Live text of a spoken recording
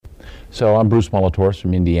So I'm Bruce Molitoris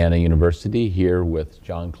from Indiana University, here with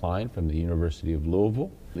Jon Klein from the University of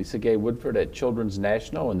Louisville, Lisa Guay-Woodford at Children's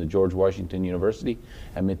National and the George Washington University,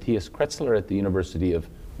 and Matthias Kretzler at the University of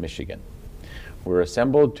Michigan. We're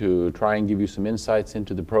assembled to try and give you some insights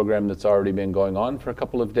into the program that's already been going on for a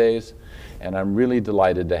couple of days, and I'm really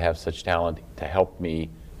delighted to have such talent to help me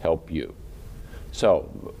help you.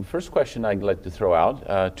 So, first question I'd like to throw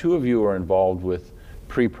out, two of you are involved with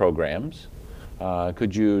pre-programs.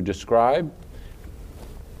 Could you describe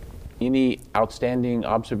any outstanding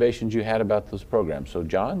observations you had about those programs? So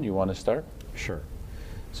Jon, you want to start? Sure.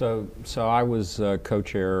 So I was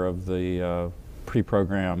co-chair of the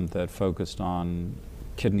pre-program that focused on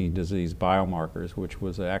kidney disease biomarkers, which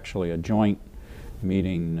was actually a joint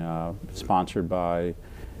meeting sponsored by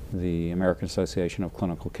the American Association of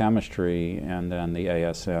Clinical Chemistry and then the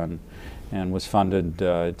ASN, and was funded,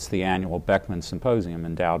 it's the annual Beckman Symposium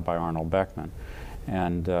endowed by Arnold Beckman.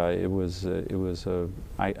 And it was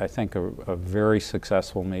I think, a very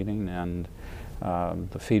successful meeting, and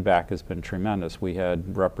the feedback has been tremendous. We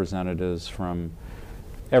had representatives from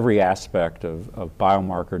every aspect of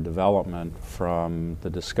biomarker development, from the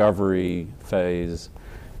discovery phase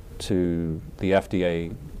to the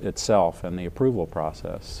FDA itself and the approval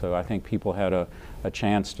process. So I think people had a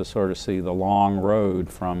chance to sort of see the long road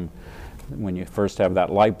from when you first have that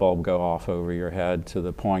light bulb go off over your head to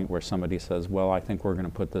the point where somebody says, well, I think we're going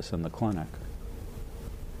to put this in the clinic.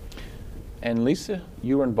 And Lisa,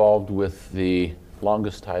 you were involved with the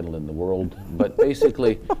longest title in the world, but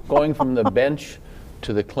basically going from the bench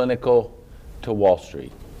to the clinical to Wall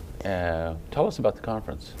Street. Tell us about the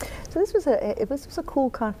conference. So this was a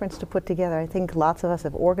cool conference to put together. I think lots of us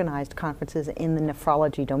have organized conferences in the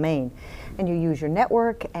nephrology domain, and you use your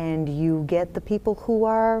network and you get the people who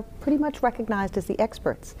are pretty much recognized as the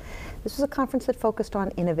experts. This was a conference that focused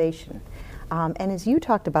on innovation. And as you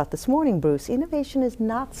talked about this morning, Bruce, innovation is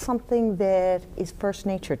not something that is first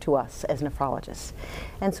nature to us as nephrologists.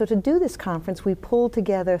 And so to do this conference, we pulled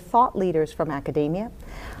together thought leaders from academia,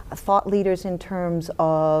 thought leaders in terms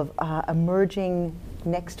of emerging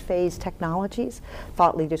next phase technologies,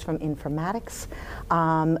 thought leaders from informatics,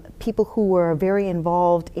 people who were very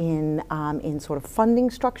involved in sort of funding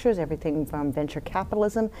structures, everything from venture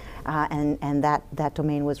capitalism, and that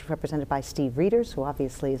domain was represented by Steve Reeders, who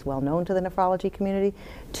obviously is well known to the nephrology community,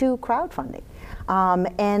 to crowdfunding.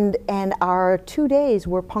 And our 2 days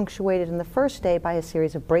were punctuated in the first day by a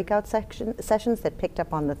series of breakout sessions that picked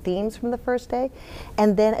up on the themes from the first day,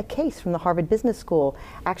 and then a case from the Harvard Business School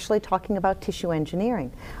actually talking about tissue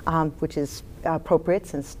engineering, which is appropriate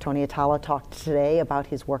since Tony Atala talked today about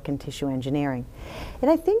his work in tissue engineering. And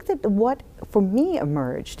I think that what for me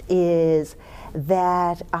emerged is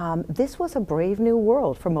that this was a brave new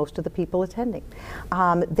world for most of the people attending.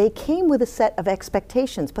 They came with a set of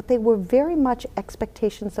expectations, but they were very much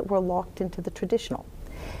expectations that were locked into the traditional.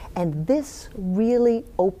 And this really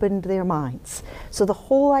opened their minds. So the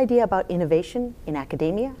whole idea about innovation in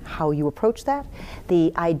academia, how you approach that,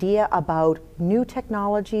 the idea about new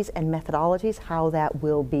technologies and methodologies, how that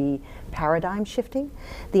will be paradigm shifting,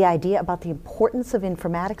 the idea about the importance of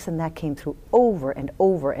informatics, and that came through over and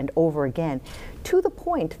over and over again, to the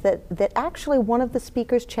point that actually one of the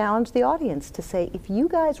speakers challenged the audience to say, if you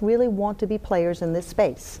guys really want to be players in this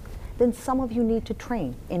space, then some of you need to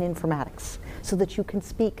train in informatics so that you can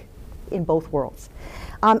speak in both worlds.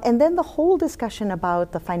 And then the whole discussion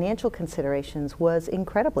about the financial considerations was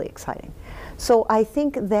incredibly exciting. So I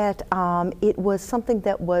think that it was something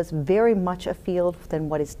that was very much afield than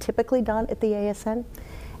what is typically done at the ASN.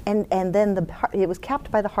 And then it was capped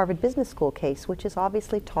by the Harvard Business School case, which is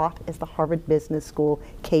obviously taught as the Harvard Business School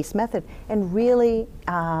case method, and really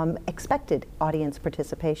expected audience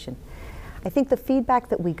participation. I think the feedback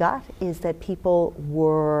that we got is that people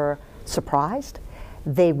were surprised.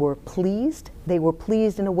 They were pleased. They were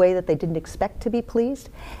pleased in a way that they didn't expect to be pleased,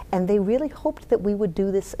 and they really hoped that we would do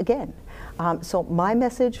this again. So my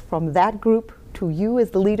message from that group to you as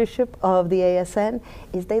the leadership of the ASN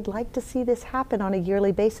is they'd like to see this happen on a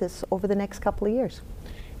yearly basis over the next couple of years.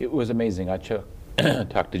 It was amazing. I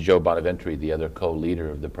talked to Joe Bonaventuri, the other co-leader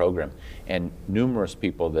of the program, and numerous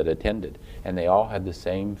people that attended, and they all had the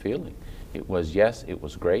same feeling. It was, yes, it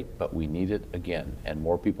was great, but we need it again, and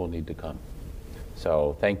more people need to come.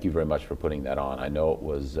 So thank you very much for putting that on. I know it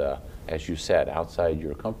was, as you said, outside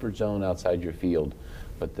your comfort zone, outside your field,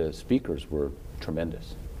 but the speakers were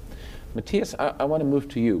tremendous. Matthias, I want to move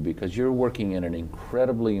to you because you're working in an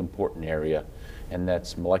incredibly important area, and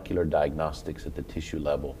that's molecular diagnostics at the tissue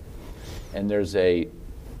level. And there's a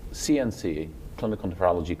CNC, Clinical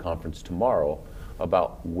Nephrology Conference tomorrow,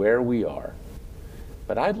 about where we are.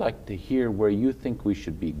 but I'd like to hear where you think we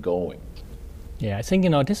should be going. Yeah, I think,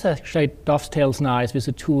 this actually dovetails nice with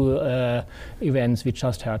the two events we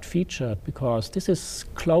just had featured, because this is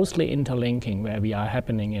closely interlinking where we are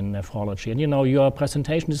happening in nephrology. And your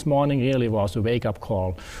presentation this morning really was a wake-up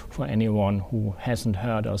call for anyone who hasn't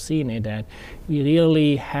heard or seen it, that we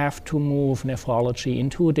really have to move nephrology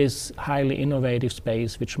into this highly innovative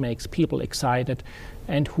space which makes people excited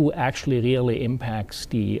and who actually really impacts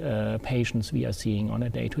the patients we are seeing on a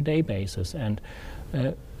day-to-day basis. And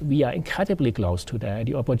we are incredibly close to that.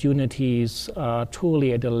 The opportunities are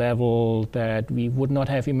truly at a level that we would not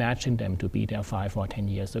have imagined them to be there 5 or 10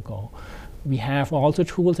 years ago. We have also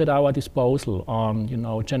tools at our disposal on,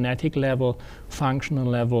 genetic level, functional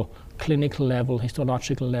level, clinical level,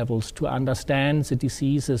 histological levels to understand the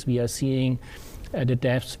diseases we are seeing at a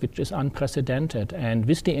depth which is unprecedented. And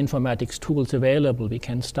with the informatics tools available, we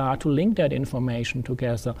can start to link that information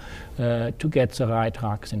together to get the right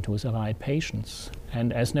drugs into the right patients.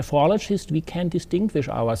 And as nephrologists, we can distinguish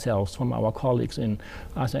ourselves from our colleagues in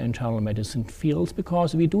other internal medicine fields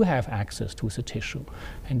because we do have access to the tissue.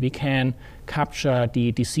 And we can capture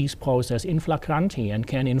the disease process in flagranti and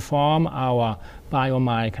can inform our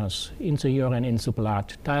biomarkers in the urine, in the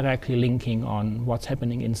blood, directly linking on what's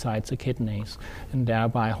happening inside the kidneys, and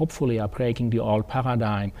thereby hopefully are breaking the old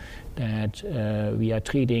paradigm that we are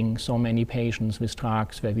treating so many patients with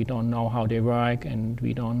drugs where we don't know how they work and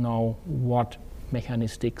we don't know what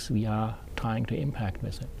mechanistics we are trying to impact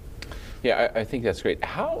with it. Yeah, I think that's great.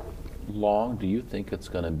 How long do you think it's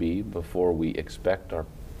going to be before we expect our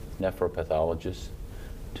nephropathologists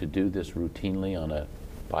to do this routinely on a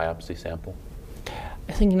biopsy sample?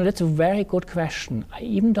 I think that's a very good question. I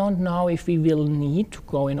even don't know if we will need to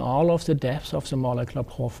go in all of the depths of the molecular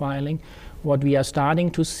profiling. What we are starting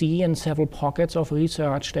to see in several pockets of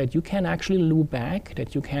research that you can actually loop back,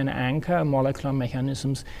 that you can anchor molecular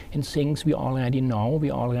mechanisms in things we already know, we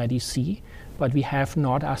already see, but we have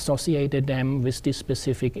not associated them with these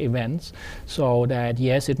specific events. So that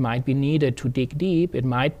yes, it might be needed to dig deep. It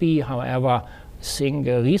might be, however,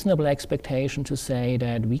 a reasonable expectation to say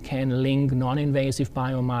that we can link non-invasive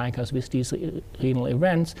biomarkers with these renal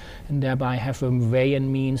events and thereby have a way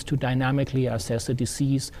and means to dynamically assess the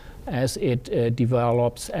disease as it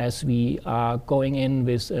develops, as we are going in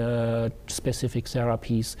with specific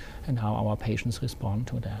therapies and how our patients respond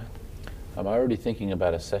to that. I'm already thinking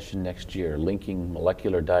about a session next year, linking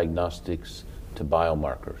molecular diagnostics to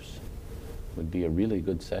biomarkers. Would be a really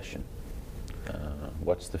good session.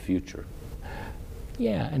 What's the future?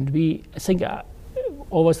 Yeah, and I think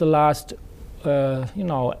over the last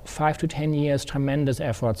 5 to 10 years, tremendous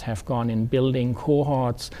efforts have gone in building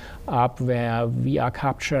cohorts up where we are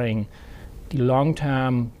capturing the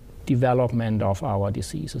long-term development of our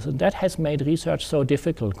diseases. And that has made research so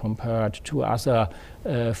difficult compared to other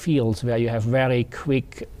fields where you have very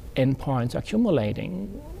quick endpoints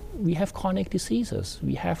accumulating. We have chronic diseases.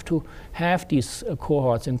 We have to have these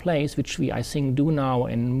cohorts in place, which we, I think, do now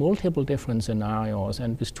in multiple different scenarios.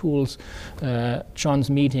 And with tools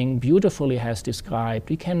Jon's meeting beautifully has described,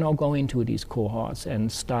 we can now go into these cohorts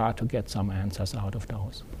and start to get some answers out of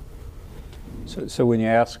those. So when you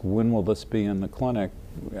ask when will this be in the clinic,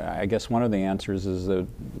 I guess one of the answers is that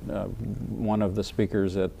one of the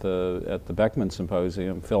speakers at the Beckman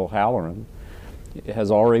Symposium, Phil Halloran,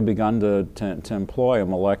 has already begun to employ a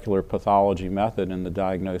molecular pathology method in the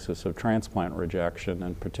diagnosis of transplant rejection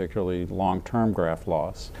and particularly long-term graft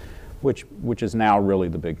loss, which is now really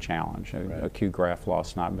the big challenge. Right. Acute graft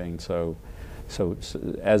loss not being so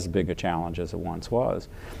as big a challenge as it once was.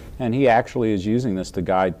 And he actually is using this to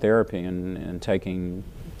guide therapy and taking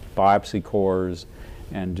biopsy cores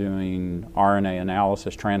and doing RNA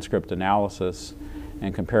analysis, transcript analysis,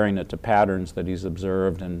 and comparing it to patterns that he's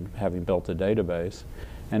observed and having built a database.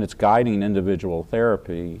 And it's guiding individual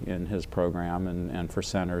therapy in his program and for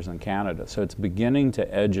centers in Canada. So it's beginning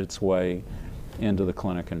to edge its way into the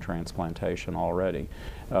clinic and transplantation already.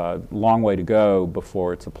 Long way to go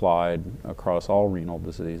before it's applied across all renal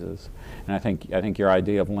diseases. And I think your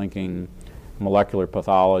idea of linking molecular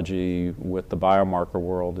pathology with the biomarker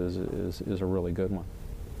world is a really good one.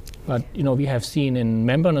 But we have seen in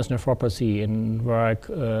membranous nephropathy in work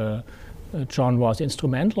Jon was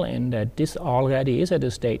instrumental in that this already is at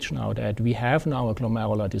a stage now that we have now a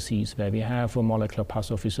glomerular disease where we have a molecular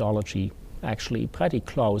pathophysiology actually pretty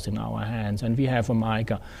close in our hands, and we have a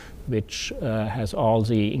marker which has all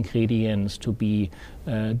the ingredients to be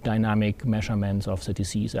dynamic measurements of the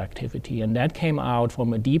disease activity. And that came out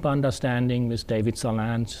from a deep understanding with David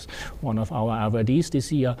Salant, one of our awardees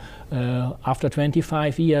this year, after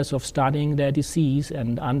 25 years of studying their disease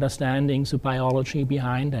and understanding the biology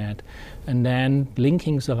behind that, and then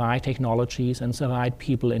linking the right technologies and the right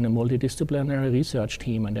people in a multidisciplinary research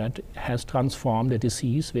team. And that has transformed the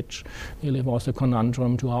disease, which really was a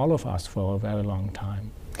conundrum to all of us for a very long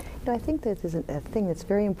time. I think that there's a thing that's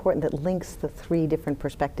very important that links the three different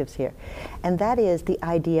perspectives here, and that is the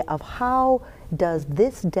idea of how does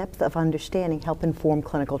this depth of understanding help inform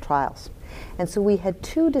clinical trials. And so we had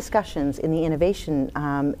two discussions in the innovation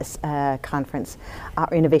conference,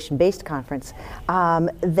 or innovation-based conference,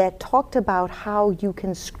 that talked about how you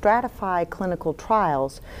can stratify clinical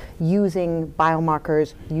trials using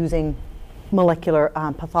biomarkers, using molecular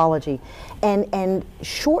pathology, and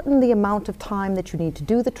shorten the amount of time that you need to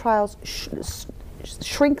do the trials,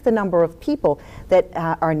 shrink the number of people that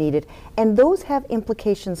are needed, and those have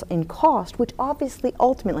implications in cost, which obviously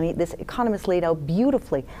ultimately this economist laid out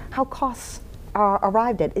beautifully how costs are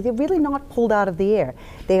arrived at. They're really not pulled out of the air.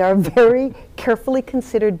 They are very carefully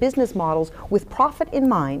considered business models with profit in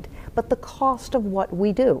mind, but the cost of what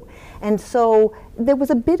we do. And so there was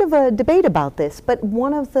a bit of a debate about this, but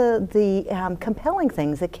one of the compelling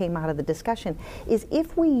things that came out of the discussion is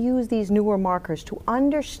if we use these newer markers to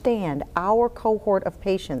understand our cohort of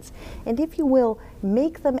patients, and if you will,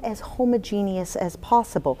 make them as homogeneous as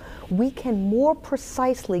possible, we can more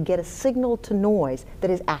precisely get a signal to noise that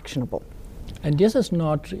is actionable. And this is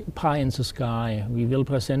not pie in the sky. We will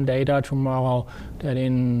present data tomorrow that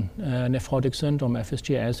in nephrotic syndrome,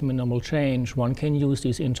 FSGS has minimal change. One can use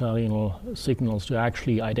these intrarenal signals to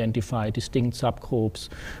actually identify distinct subgroups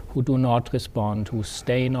who do not respond, who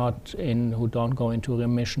stay not in, who don't go into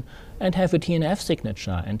remission, and have a TNF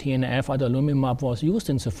signature. And TNF adalimumab was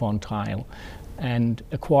used in the FON trial. And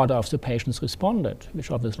a quarter of the patients responded, which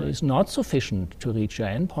obviously is not sufficient to reach your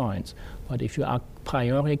endpoints. But if you a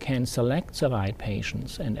priori can select the right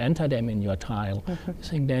patients and enter them in your trial, I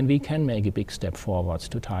think then we can make a big step forwards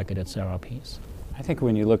to targeted therapies. I think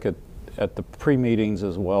when you look at the pre-meetings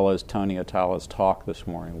as well as Tony Atala's talk this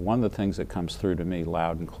morning, one of the things that comes through to me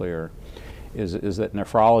loud and clear is that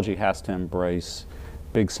nephrology has to embrace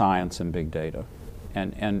big science and big data.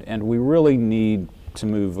 And we really need to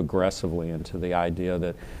move aggressively into the idea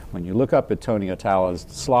that when you look up at Tony Atala's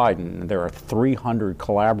slide, and there are 300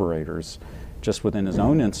 collaborators just within his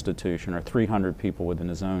own institution, or 300 people within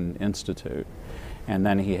his own institute, and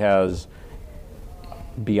then he has,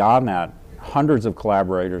 beyond that, hundreds of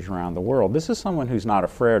collaborators around the world. This is someone who's not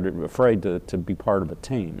afraid to be part of a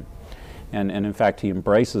team. And in fact, he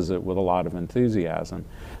embraces it with a lot of enthusiasm.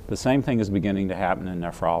 The same thing is beginning to happen in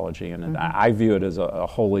nephrology, and I view it as a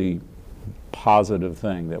wholly positive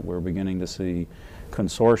thing that we're beginning to see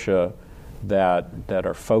consortia that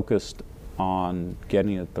are focused on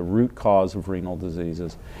getting at the root cause of renal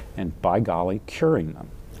diseases and, by golly, curing them.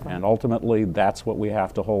 And ultimately, that's what we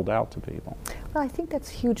have to hold out to people. Well, I think that's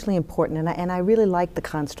hugely important, and I really like the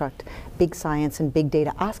construct, big science and big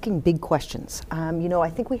data, asking big questions. You know, I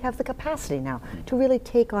think we have the capacity now to really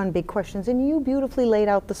take on big questions, and you beautifully laid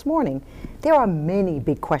out this morning, there are many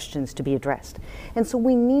big questions to be addressed. And so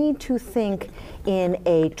we need to think in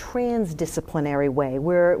a transdisciplinary way,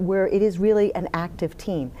 where it is really an active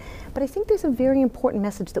team. But I think there's a very important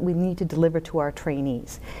message that we need to deliver to our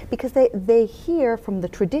trainees, because they hear from the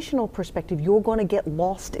traditional perspective, you're going to get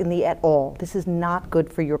lost in the et al. This is not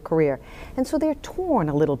good for your career. And so they're torn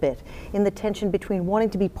a little bit in the tension between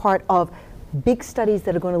wanting to be part of big studies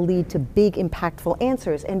that are going to lead to big impactful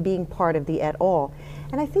answers and being part of the et al.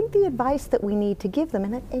 And I think the advice that we need to give them,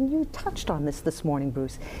 and you touched on this morning,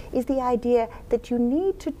 Bruce, is the idea that you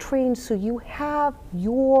need to train so you have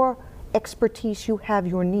your expertise, you have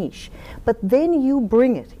your niche, but then you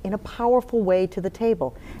bring it in a powerful way to the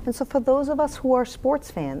table. And so for those of us who are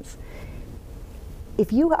sports fans,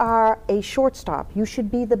 if you are a shortstop, you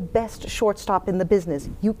should be the best shortstop in the business.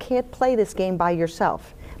 You can't play this game by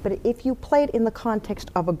yourself. But if you play it in the context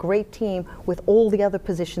of a great team with all the other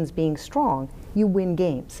positions being strong, you win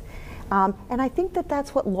games. And I think that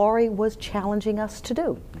that's what Laurie was challenging us to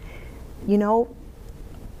do. You know,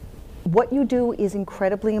 what you do is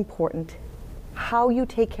incredibly important. How you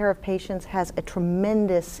take care of patients has a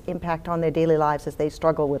tremendous impact on their daily lives as they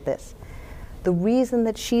struggle with this. The reason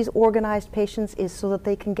that she's organized patients is so that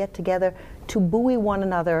they can get together to buoy one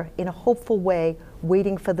another in a hopeful way,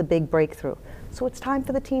 waiting for the big breakthrough. So it's time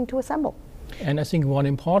for the team to assemble. And I think one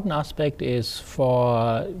important aspect is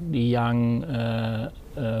for the young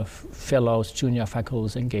fellows, junior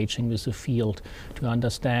faculties engaging with the field to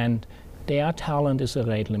understand their talent is a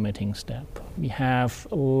rate-limiting step. We have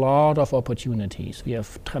a lot of opportunities. We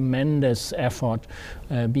have tremendous effort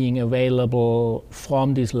being available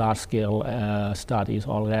from these large-scale studies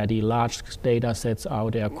already, large data sets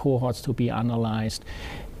out there, cohorts to be analyzed.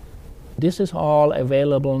 This is all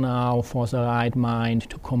available now for the right mind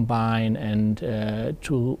to combine and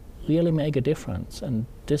to really make a difference. And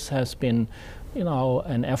this has been,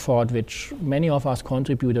 an effort which many of us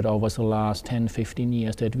contributed over the last 10, 15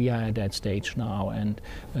 years, that we are at that stage now. And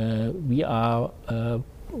we are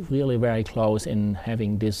really very close in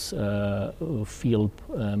having this field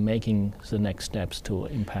making the next steps to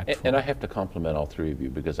impact. And I have to compliment all three of you,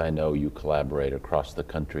 because I know you collaborate across the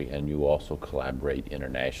country and you also collaborate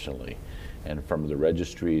internationally. And from the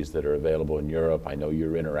registries that are available in Europe, I know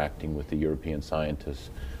you're interacting with the European scientists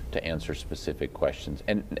to answer specific questions.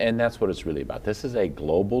 And that's what it's really about. This is a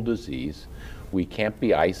global disease. We can't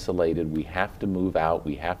be isolated. We have to move out.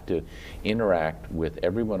 We have to interact with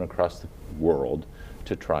everyone across the world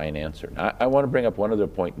to try and answer. Now, I want to bring up one other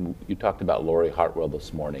point. You talked about Lori Hartwell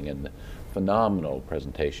this morning and the phenomenal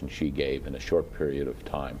presentation she gave in a short period of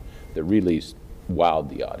time that really wowed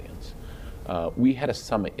the audience. We had a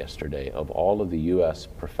summit yesterday of all of the U.S.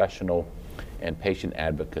 professional and patient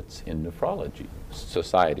advocates in nephrology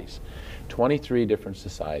societies. 23 different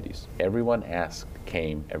societies. Everyone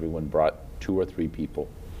came, everyone brought 2 or 3 people.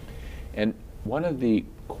 And one of the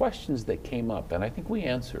questions that came up, and I think we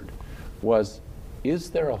answered, was,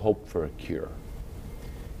 is there a hope for a cure?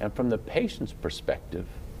 And from the patient's perspective,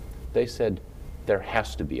 they said, there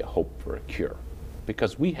has to be a hope for a cure,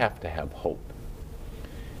 because we have to have hope.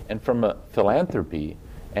 And from a philanthropy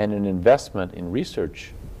and an investment in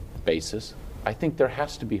research basis, I think there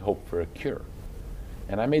has to be hope for a cure.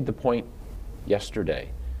 And I made the point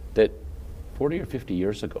yesterday that 40 or 50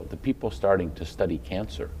 years ago, the people starting to study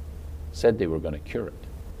cancer said they were going to cure it.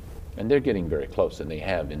 And they're getting very close, and they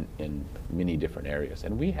have in many different areas.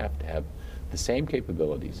 And we have to have the same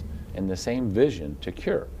capabilities and the same vision to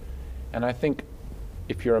cure. And I think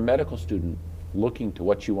if you're a medical student looking to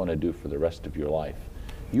what you want to do for the rest of your life,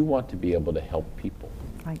 you want to be able to help people.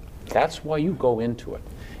 Right. That's why you go into it.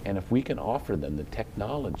 And if we can offer them the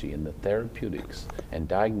technology and the therapeutics and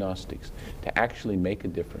diagnostics to actually make a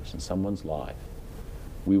difference in someone's life,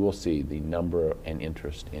 we will see the number and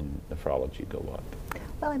interest in nephrology go up.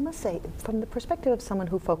 Well, I must say, from the perspective of someone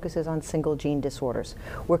who focuses on single gene disorders,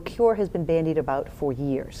 where cure has been bandied about for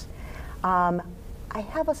years, I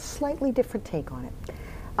have a slightly different take on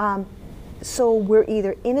it. So we're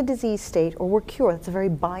either in a disease state or we're cured. It's a very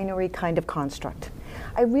binary kind of construct.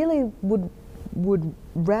 I really would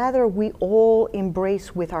rather we all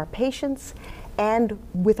embrace with our patients and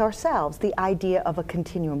with ourselves the idea of a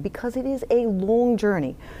continuum, because it is a long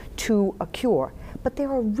journey to a cure, but there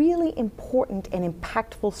are really important and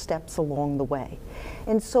impactful steps along the way.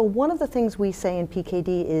 And so one of the things we say in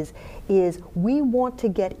PKD is we want to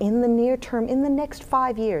get in the near term, in the next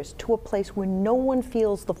 5 years, to a place where no one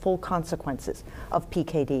feels the full consequences of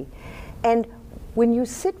PKD. And when you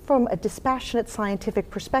sit from a dispassionate scientific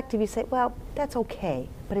perspective, you say, well, that's okay,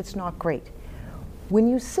 but it's not great. When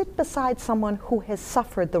you sit beside someone who has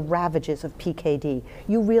suffered the ravages of PKD,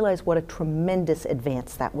 you realize what a tremendous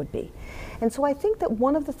advance that would be. And so I think that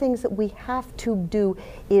one of the things that we have to do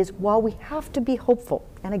is, while we have to be hopeful,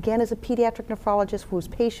 and again, as a pediatric nephrologist whose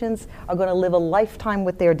patients are going to live a lifetime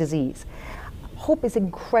with their disease, hope is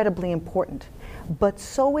incredibly important. But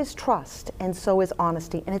so is trust, and so is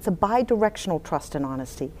honesty, and it's a bi-directional trust and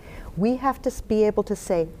honesty. We have to be able to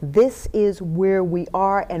say, this is where we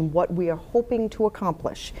are and what we are hoping to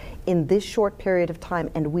accomplish in this short period of time,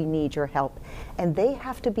 and we need your help. And they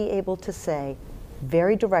have to be able to say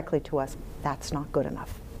very directly to us, that's not good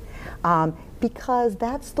enough. Because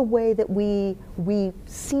that's the way that we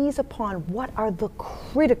seize upon what are the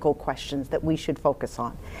critical questions that we should focus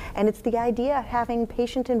on. And it's the idea of having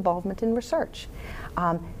patient involvement in research.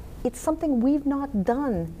 It's something we've not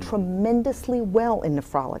done tremendously well in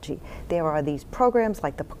nephrology. There are these programs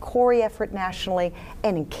like the PCORI effort nationally,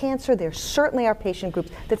 and in cancer there certainly are patient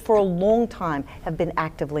groups that for a long time have been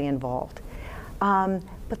actively involved.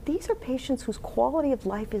 But these are patients whose quality of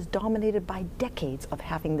life is dominated by decades of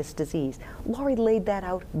having this disease. Laurie laid that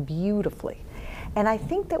out beautifully. And I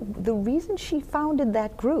think that the reason she founded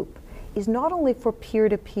that group is not only for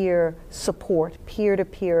peer-to-peer support,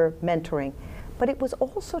 peer-to-peer mentoring, but it was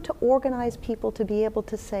also to organize people to be able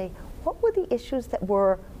to say, what were the issues that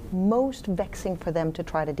were most vexing for them to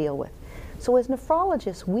try to deal with? So as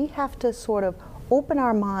nephrologists, we have to sort of open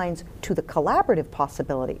our minds to the collaborative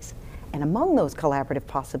possibilities. And among those collaborative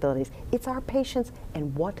possibilities, it's our patients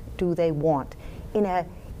and what do they want. In a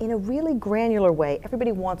really granular way,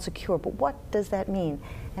 everybody wants a cure, but what does that mean?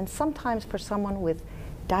 And sometimes for someone with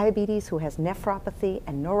diabetes who has nephropathy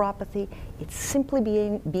and neuropathy, it's simply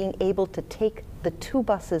being able to take the 2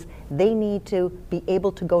 buses they need to be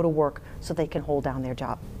able to go to work so they can hold down their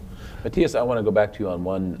job. Matthias, I want to go back to you on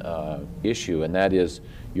one issue, and that is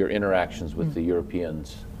your interactions with the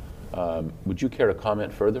Europeans. Would you care to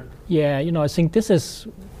comment further? Yeah, I think this is,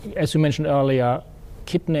 as you mentioned earlier,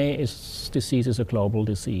 kidney disease is a global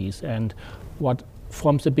disease. And what,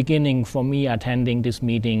 from the beginning, for me attending this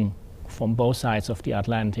meeting from both sides of the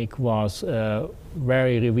Atlantic was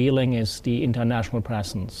very revealing is the international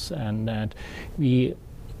presence. And that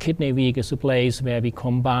Kidney Week is a place where we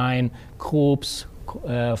combine groups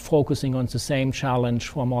focusing on the same challenge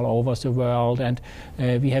from all over the world. And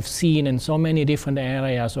we have seen in so many different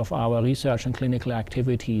areas of our research and clinical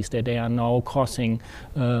activities that they are now crossing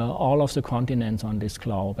all of the continents on this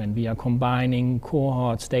globe. And we are combining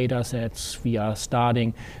cohorts, data sets. We are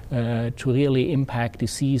starting to really impact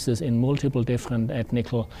diseases in multiple different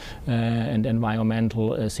ethnical and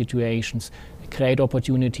environmental situations. Great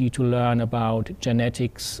opportunity to learn about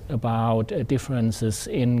genetics, about differences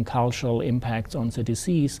in cultural impacts on the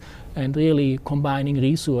disease, and really combining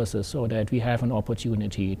resources so that we have an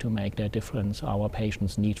opportunity to make that difference our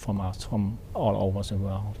patients need from us from all over the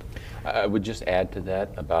world. I would just add to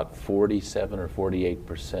that, about 47 or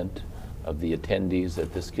 48% of the attendees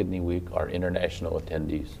at this Kidney Week are international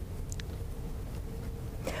attendees.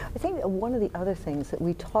 I think one of the other things that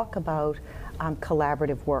we talk about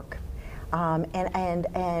collaborative work.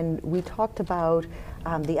 And we talked about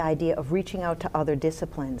the idea of reaching out to other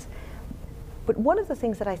disciplines. But one of the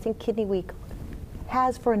things that I think Kidney Week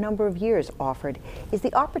has for a number of years offered is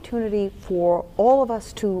the opportunity for all of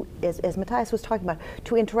us to, as Matthias was talking about,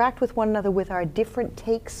 to interact with one another with our different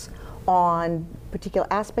takes on particular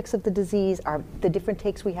aspects of the disease, the different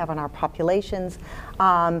takes we have on our populations,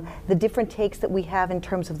 the different takes that we have in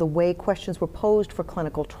terms of the way questions were posed for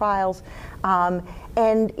clinical trials. And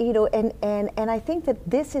I think that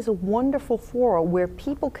this is a wonderful forum where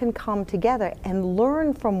people can come together and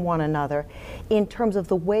learn from one another in terms of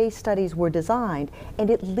the way studies were designed, and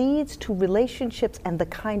it leads to relationships and the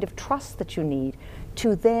kind of trust that you need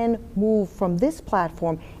to then move from this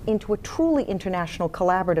platform into a truly international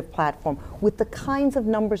collaborative platform with the kinds of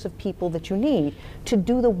numbers of people that you need to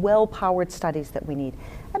do the well-powered studies that we need.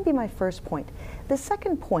 That'd be my first point. The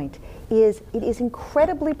second point is it is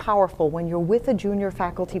incredibly powerful when you're with a junior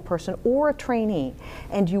faculty person or a trainee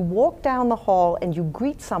and you walk down the hall and you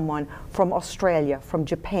greet someone from Australia, from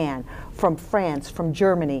Japan, from France, from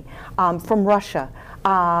Germany, from Russia,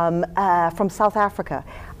 from South Africa,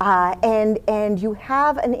 and you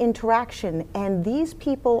have an interaction, and these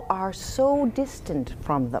people are so distant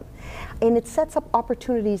from them. And it sets up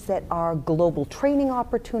opportunities that are global training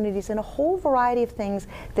opportunities and a whole variety of things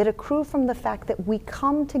that accrue from the fact that we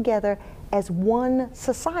come together as one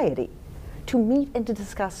society to meet and to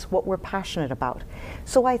discuss what we're passionate about.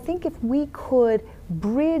 So I think if we could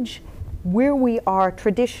bridge where we are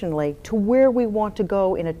traditionally to where we want to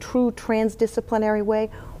go in a true transdisciplinary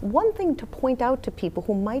way, one thing to point out to people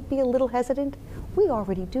who might be a little hesitant, we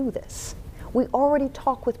already do this. We already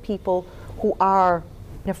talk with people who are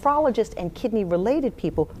nephrologists and kidney-related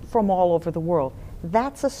people from all over the world.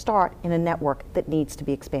 That's a start in a network that needs to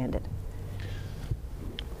be expanded.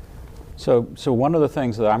 So one of the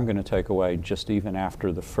things that I'm going to take away just even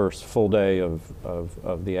after the first full day of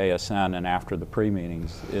the ASN and after the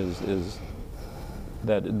pre-meetings is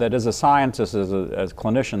that as a scientist, as a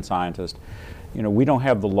clinician scientist, we don't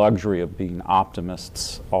have the luxury of being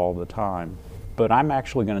optimists all the time. But I'm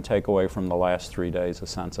actually going to take away from the last 3 days a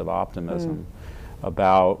sense of optimism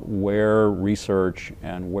about where research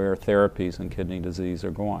and where therapies in kidney disease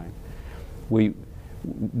are going.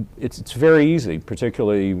 It's very easy,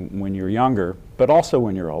 particularly when you're younger, but also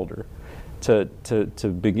when you're older, to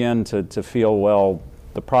begin to feel, well,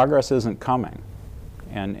 the progress isn't coming,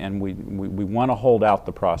 and we want to hold out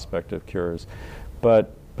the prospect of cures,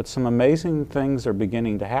 but some amazing things are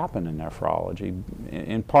beginning to happen in nephrology,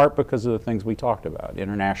 in part because of the things we talked about: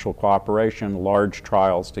 international cooperation, large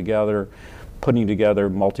trials together, putting together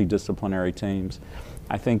multidisciplinary teams.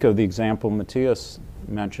 I think of the example Matthias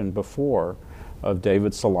mentioned before of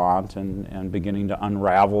David Salant and beginning to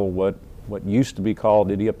unravel what used to be called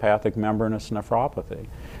idiopathic membranous nephropathy.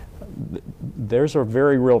 There's a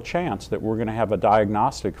very real chance that we're going to have a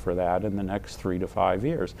diagnostic for that in the next 3 to 5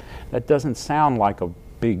 years. That doesn't sound like a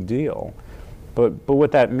big deal, But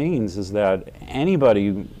what that means is that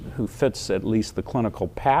anybody who fits at least the clinical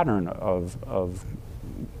pattern of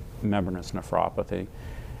membranous nephropathy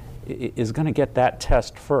is going to get that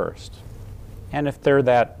test first. And if they're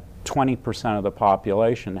that 20% of the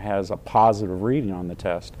population has a positive reading on the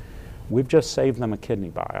test, we've just saved them a kidney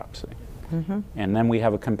biopsy. Mm-hmm. And then we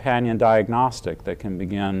have a companion diagnostic that can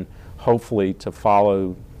begin, hopefully, to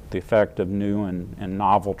follow the effect of new and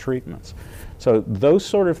novel treatments. So those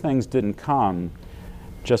sort of things didn't come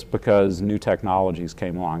just because new technologies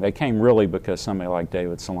came along. They came really because somebody like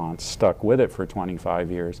David Salon stuck with it for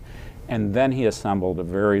 25 years, and then he assembled a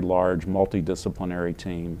very large multidisciplinary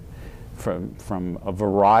team from a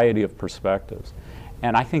variety of perspectives.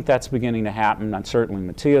 And I think that's beginning to happen, and certainly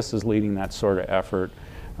Matthias is leading that sort of effort.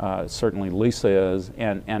 Certainly Lisa is,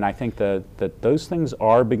 and I think that those things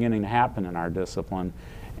are beginning to happen in our discipline,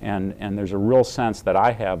 and there's a real sense that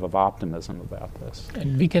I have of optimism about this.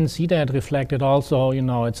 And we can see that reflected also,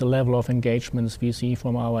 it's a level of engagements we see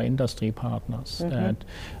from our industry partners, mm-hmm.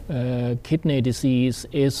 that kidney disease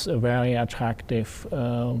is a very attractive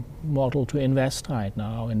model to invest right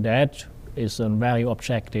now, and that is a very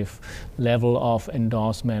objective level of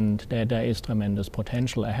endorsement that there is tremendous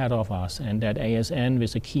potential ahead of us, and that ASN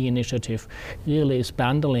with a key initiative really is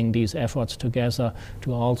bundling these efforts together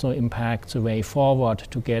to also impact the way forward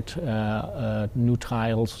to get new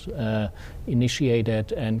trials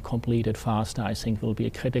initiated and completed faster. I think will be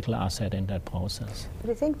a critical asset in that process.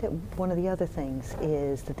 But I think that one of the other things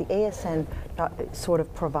is that the ASN sort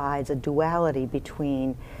of provides a duality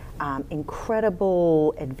between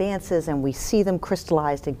incredible advances, and we see them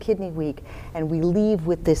crystallized in Kidney Week, and we leave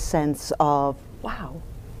with this sense of, wow,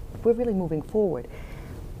 we're really moving forward.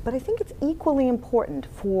 But I think it's equally important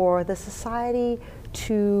for the society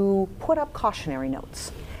to put up cautionary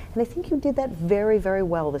notes. And I think you did that very, very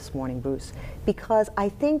well this morning, Bruce, because I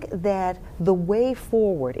think that the way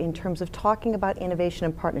forward in terms of talking about innovation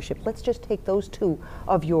and partnership, let's just take those two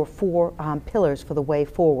of your four pillars for the way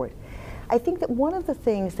forward. I think that one of the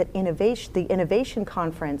things that the Innovation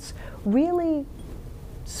Conference really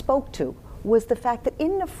spoke to was the fact that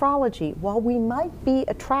in nephrology, while we might be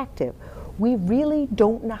attractive, we really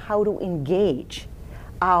don't know how to engage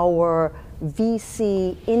our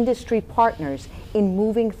VC industry partners in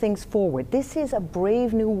moving things forward. This is a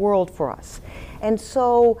brave new world for us. And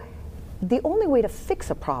so the only way to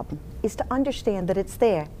fix a problem is to understand that it's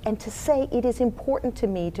there and to say it is important to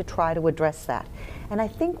me to try to address that. And I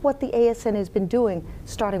think what the ASN has been doing,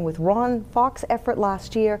 starting with Ron Fox's effort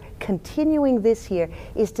last year, continuing this year,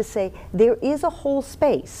 is to say there is a whole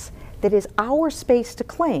space that is our space to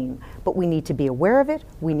claim, but we need to be aware of it,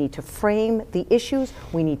 we need to frame the issues,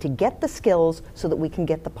 we need to get the skills so that we can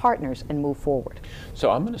get the partners and move forward. So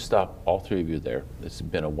I'm going to stop all three of you there. This has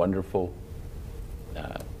been a wonderful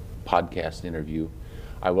podcast interview.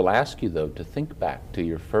 I will ask you, though, to think back to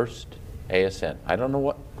your first ASN. I don't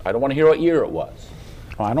want to hear what year it was.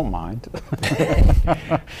 Oh, I don't mind.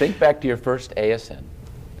 Think back to your first ASN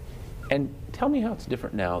and tell me how it's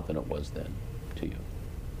different now than it was then to you.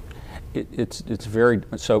 It's very,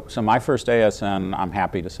 so my first ASN, I'm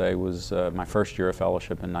happy to say, was my first year of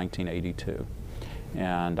fellowship in 1982.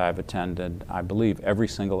 And I've attended, I believe, every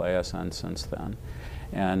single ASN since then.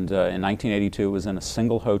 And in 1982, it was in a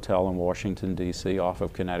single hotel in Washington, D.C., off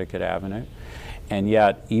of Connecticut Avenue. And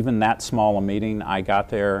yet, even that small a meeting, I got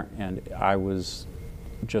there and I was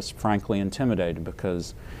just frankly intimidated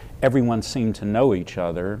because everyone seemed to know each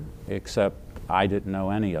other, except I didn't know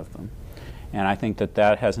any of them. And I think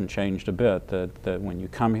that hasn't changed a bit, that when you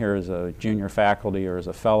come here as a junior faculty or as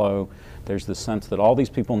a fellow, there's the sense that all these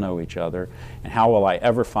people know each other, and how will I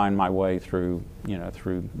ever find my way through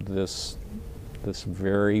this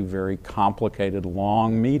very, very complicated,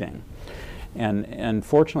 long meeting. And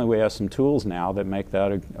fortunately, we have some tools now that make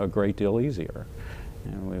that a great deal easier.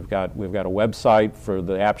 And we've got a website for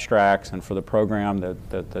the abstracts and for the program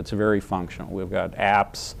that's very functional. We've got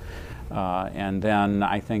apps, and then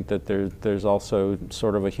I think that there's also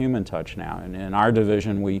sort of a human touch now. And in our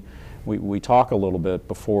division, we talk a little bit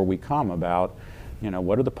before we come about,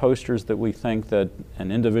 what are the posters that we think that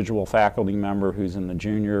an individual faculty member who's in the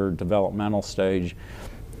junior developmental stage,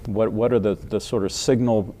 what are the sort of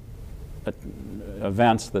signal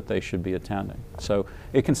events that they should be attending. So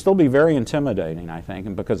it can still be very intimidating, I think,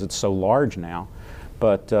 and because it's so large now,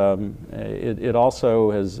 but it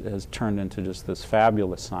also has turned into just this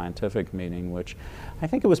fabulous scientific meeting, which I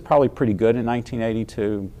think it was probably pretty good in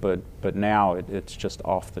 1982, but now it's just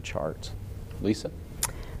off the charts. Lisa?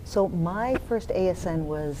 So my first ASN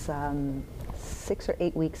was 6 or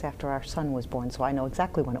 8 weeks after our son was born, so I know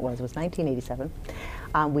exactly when it was. It was 1987.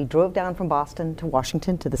 We drove down from Boston to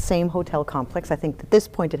Washington to the same hotel complex. I think at this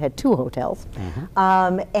point it had 2 hotels.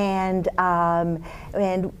 And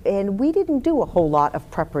we didn't do a whole lot of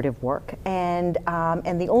preparative work. And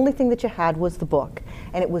the only thing that you had was the book.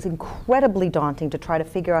 And it was incredibly daunting to try to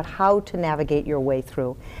figure out how to navigate your way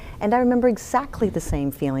through. And I remember exactly the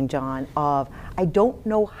same feeling, John, of I don't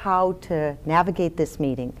know how to navigate this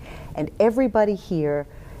meeting. And everybody here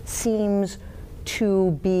seems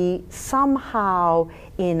to be somehow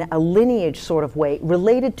in a lineage sort of way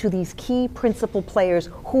related to these key principal players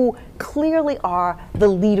who clearly are the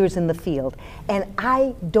leaders in the field. And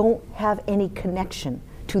I don't have any connection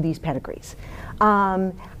to these pedigrees.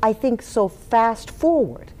 I think so fast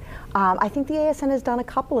forward. I think the ASN has done a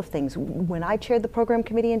couple of things. When I chaired the program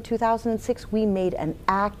committee in 2006, we made an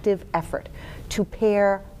active effort to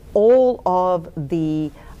pair all of the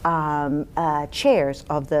chairs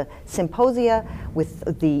of the symposia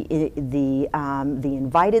with the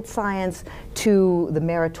invited science to the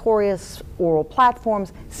meritorious oral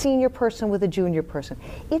platforms, senior person with a junior person.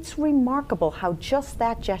 It's remarkable how just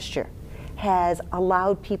that gesture has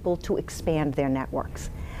allowed people to expand their networks.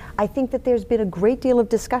 I think that there's been a great deal of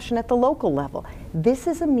discussion at the local level. This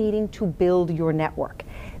is a meeting to build your network.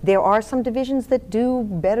 There are some divisions that do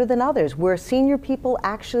better than others, where senior people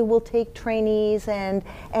actually will take trainees and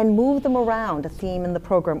move them around a theme in the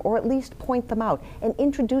program, or at least point them out and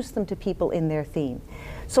introduce them to people in their theme.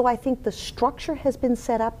 So I think the structure has been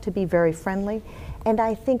set up to be very friendly. And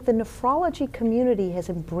I think the nephrology community has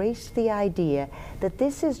embraced the idea that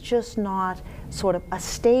this is just not sort of a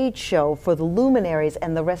stage show for the luminaries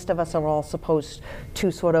and the rest of us are all supposed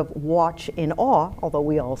to sort of watch in awe, although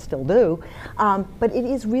we all still do, but it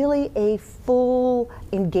is really a full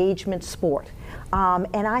engagement sport.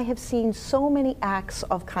 And I have seen so many acts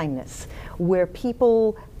of kindness where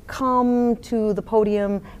people come to the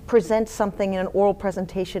podium, present something in an oral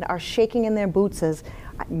presentation, are shaking in their boots as,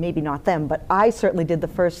 maybe not them, but I certainly did the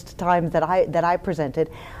first time that I presented.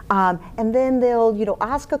 And then they'll,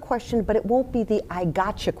 ask a question, but it won't be the I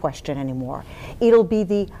gotcha question anymore. It'll be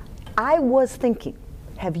the I was thinking,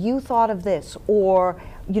 have you thought of this? Or,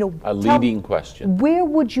 a leading question. Where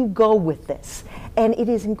would you go with this? And it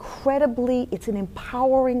is it's an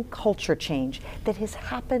empowering culture change that has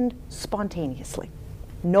happened spontaneously.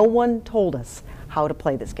 No one told us how to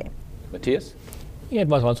play this game. Matthias? Yeah, it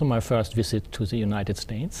was also my first visit to the United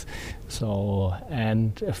States.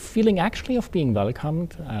 And a feeling actually of being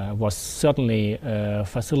welcomed was certainly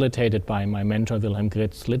facilitated by my mentor, Wilhelm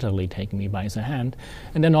Gritz, literally taking me by the hand.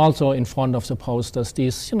 And then also in front of the posters,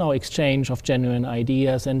 this, exchange of genuine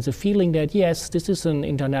ideas and the feeling that, yes, this is an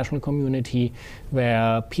international community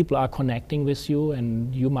where people are connecting with you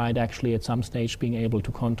and you might actually at some stage being able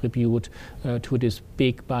to contribute to this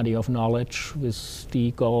big body of knowledge with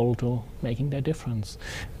the goal to making that difference.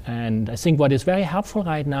 And I think what is very helpful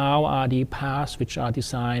right now are the paths which are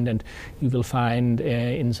designed, and you will find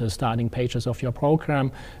in the starting pages of your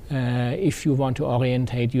program, if you want to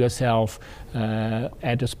orientate yourself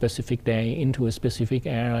at a specific day into a specific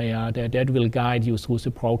area, that will guide you through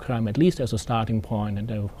the program, at least as a starting point, and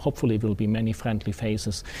there hopefully will be many friendly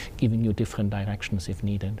faces giving you different directions if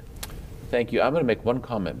needed. Thank you. I'm going to make one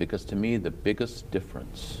comment, because to me the biggest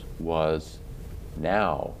difference was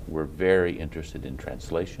now we're very interested in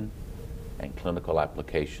translation and clinical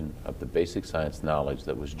application of the basic science knowledge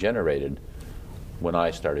that was generated when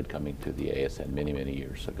I started coming to the ASN many, many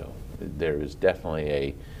years ago. There is definitely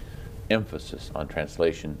a emphasis on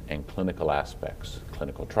translation and clinical aspects,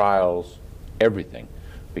 clinical trials, everything,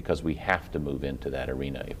 because we have to move into that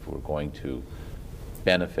arena if we're going to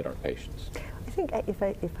benefit our patients. I think if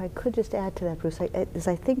I could just add to that, Bruce, as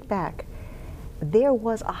I think back, there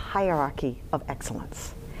was a hierarchy of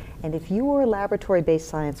excellence. And if you were laboratory-based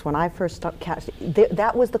science, when I first started,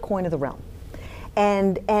 that was the coin of the realm.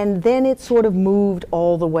 And then it sort of moved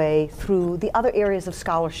all the way through the other areas of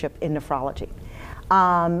scholarship in nephrology.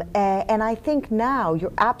 And I think now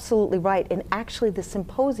you're absolutely right, and actually the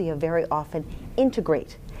symposia very often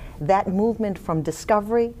integrate that movement from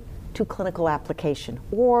discovery to clinical application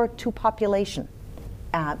or to population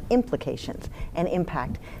implications and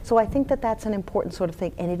impact. So I think that that's an important sort of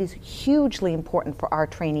thing, and it is hugely important for our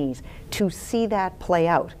trainees to see that play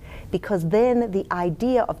out, because then the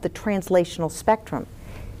idea of the translational spectrum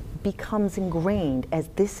becomes ingrained as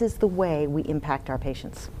this is the way we impact our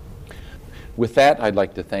patients. With that, I'd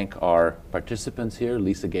like to thank our participants here,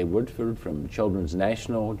 Lisa Guay-Woodford from Children's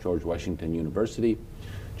National, George Washington University,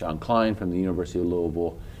 Jon Klein from the University of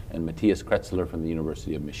Louisville, and Matthias Kretzler from the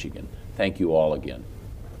University of Michigan. Thank you all again.